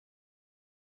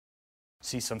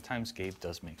See, sometimes Gabe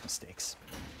does make mistakes.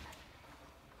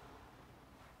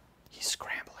 He's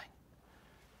scrambling.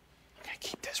 I'm gonna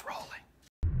keep this rolling.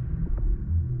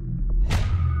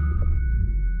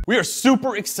 We are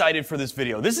super excited for this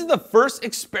video. This is the first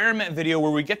experiment video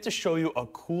where we get to show you a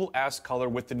cool ass color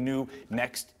with the new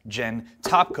next gen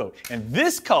top coat. And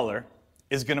this color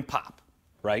is gonna pop,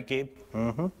 right, Gabe?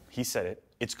 Mm-hmm. He said it,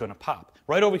 it's gonna pop.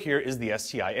 Right over here is the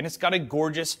STI, and it's got a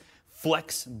gorgeous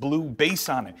Flex Blue base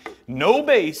on it. No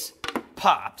base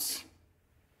pops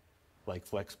like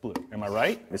Flex Blue. Am I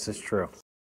right? This is true.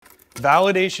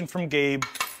 Validation from Gabe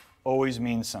always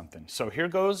means something. So here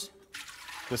goes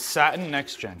the Satin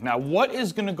Next Gen. Now, what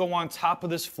is gonna go on top of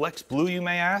this Flex Blue, you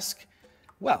may ask?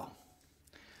 Well,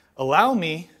 allow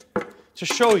me to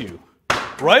show you.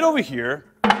 Right over here,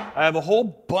 I have a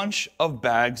whole bunch of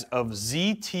bags of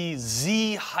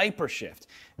ZTZ HyperShift.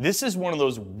 This is one of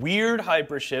those weird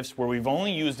HyperShifts where we've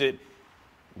only used it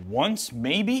once,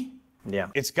 maybe? Yeah.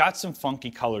 It's got some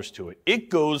funky colors to it. It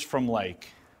goes from like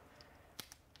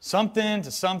something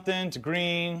to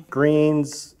green.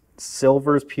 Greens,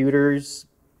 silvers, pewters,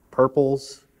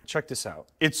 purples. Check this out.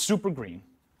 It's super green.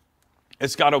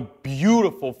 It's got a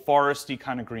beautiful foresty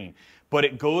kind of green, but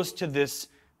it goes to this,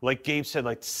 like Gabe said,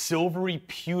 like silvery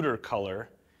pewter color,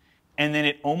 and then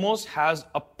it almost has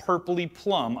a purpley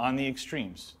plum on the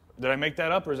extremes. Did I make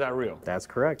that up or is that real? That's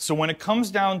correct. So when it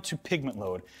comes down to pigment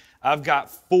load, I've got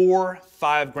 4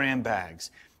 5-gram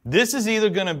bags. This is either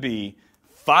gonna be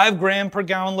 5 gram per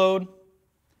gallon load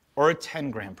or a 10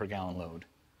 gram per gallon load.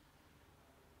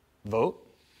 Vote.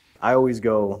 I always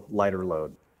go lighter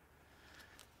load.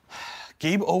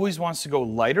 Gabe always wants to go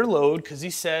lighter load because he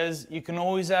says you can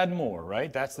always add more,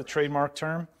 right? That's the trademark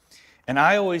term. And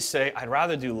I always say, I'd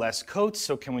rather do less coats,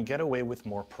 so can we get away with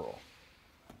more pearl?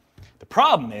 The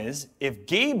problem is, if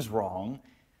Gabe's wrong,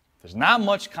 there's not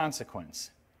much consequence.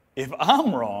 If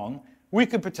I'm wrong, we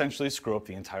could potentially screw up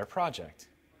the entire project.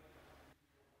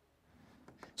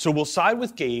 So we'll side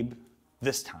with Gabe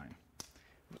this time.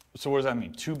 So what does that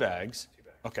mean? 2 bags.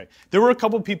 Okay. There were a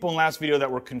couple people in last video that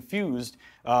were confused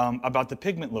about the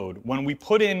pigment load. When we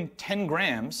put in 10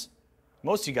 grams,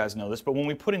 most of you guys know this, but when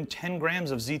we put in 10 grams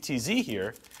of ZTZ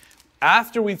here,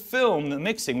 after we film the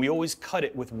mixing, we always cut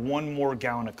it with 1 more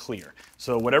gallon of clear.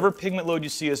 So whatever pigment load you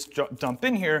see us dump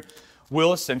in here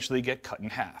will essentially get cut in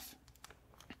half.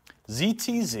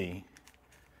 ZTZ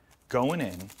going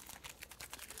in.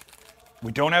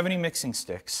 We don't have any mixing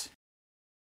sticks.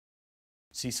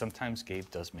 See, sometimes Gabe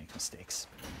does make mistakes.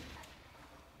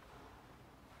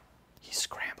 He's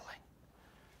scrambling.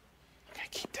 I'm gonna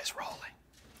keep this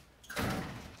rolling.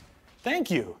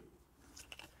 Thank you.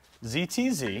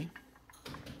 ZTZ.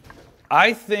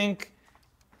 I think,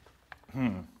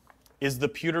 is the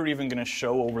pewter even gonna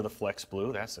show over the Flex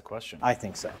Blue? That's the question. I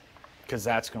think so. Because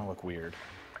that's gonna look weird.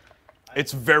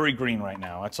 It's very green right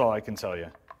now, that's all I can tell you.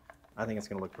 I think it's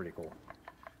gonna look pretty cool.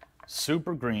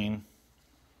 Super green.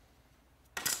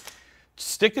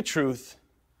 Stick of truth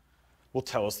will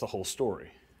tell us the whole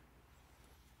story.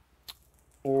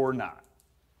 Or not.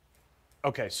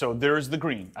 Okay, so there's the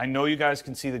green. I know you guys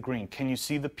can see the green. Can you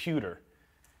see the pewter?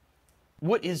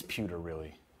 What is pewter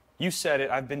really? You said it,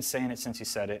 I've been saying it since you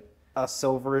said it. A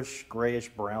silverish, grayish,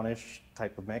 brownish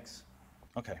type of mix.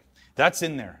 Okay, that's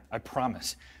in there, I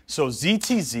promise. So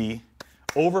ZTZ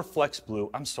over Flex Blue,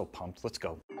 I'm so pumped, let's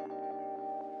go.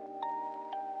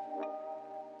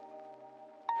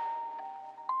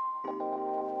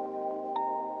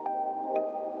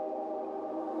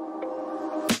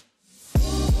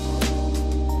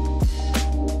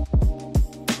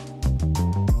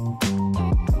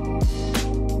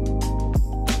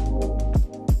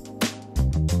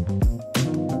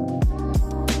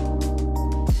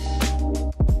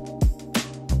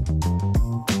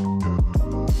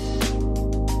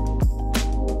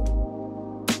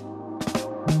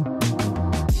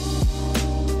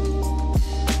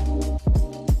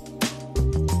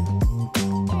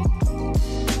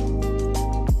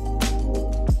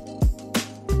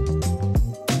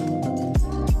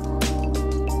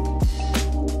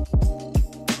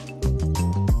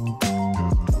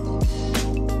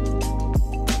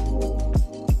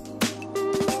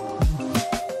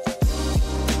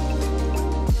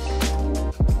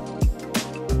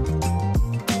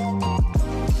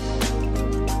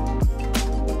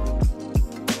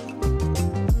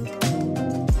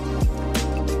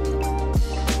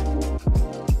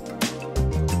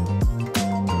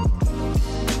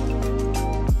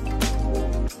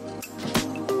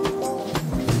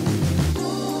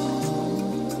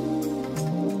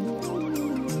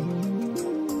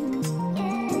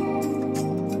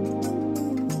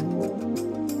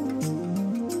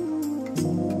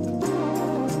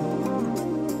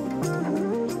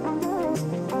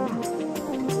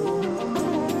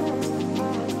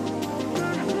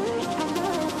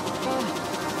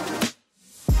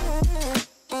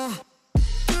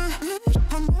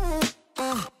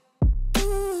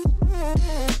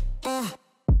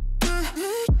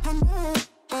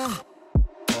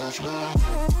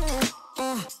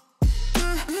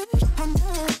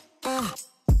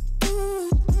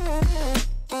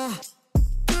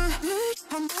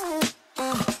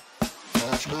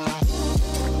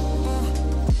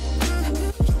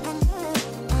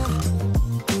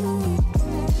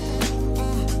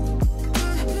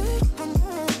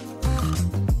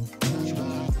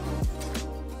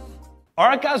 All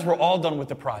right, guys, we're all done with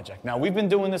the project. Now, we've been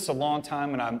doing this a long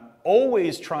time, and I'm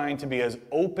always trying to be as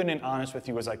open and honest with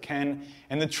you as I can.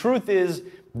 And the truth is,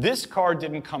 this car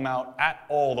didn't come out at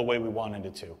all the way we wanted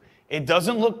it to. It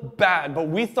doesn't look bad, but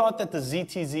we thought that the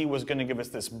ZTZ was going to give us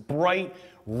this bright,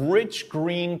 rich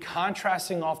green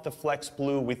contrasting off the flex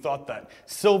blue. We thought that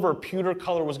silver pewter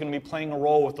color was going to be playing a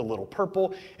role with the little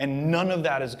purple, and none of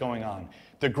that is going on.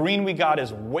 The green we got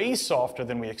is way softer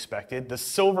than we expected. The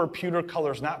silver pewter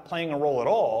color is not playing a role at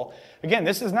all. Again,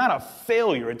 this is not a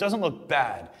failure. It doesn't look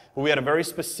bad. But we had a very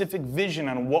specific vision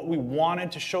on what we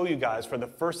wanted to show you guys for the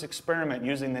first experiment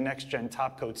using the next gen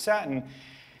top coat satin.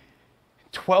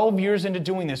 12 years into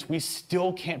doing this, we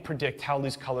still can't predict how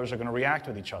these colors are going to react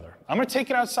with each other. I'm going to take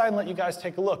it outside and let you guys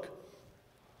take a look.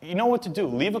 You know what to do.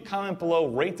 Leave a comment below.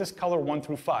 Rate this color 1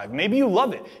 through 5. Maybe you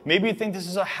love it. Maybe you think this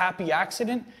is a happy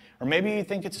accident. Or maybe you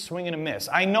think it's a swing and a miss.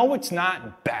 I know it's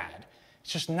not bad.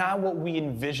 It's just not what we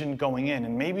envisioned going in,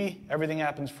 and maybe everything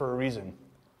happens for a reason.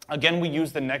 Again, we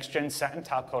use the next gen satin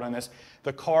top coat on this.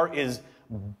 The car is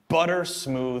butter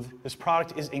smooth. This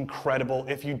product is incredible.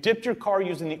 If you dipped your car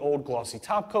using the old glossy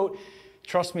top coat,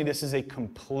 trust me, this is a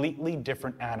completely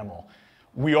different animal.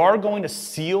 We are going to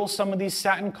seal some of these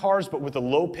satin cars, but with a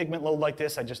low pigment load like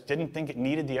this, I just didn't think it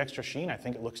needed the extra sheen. I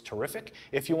think it looks terrific.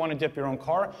 If you want to dip your own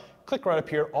car, click right up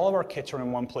here. All of our kits are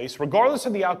in one place. Regardless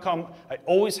of the outcome, I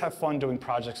always have fun doing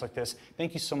projects like this.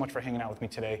 Thank you so much for hanging out with me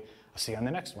today. I'll see you on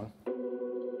the next one.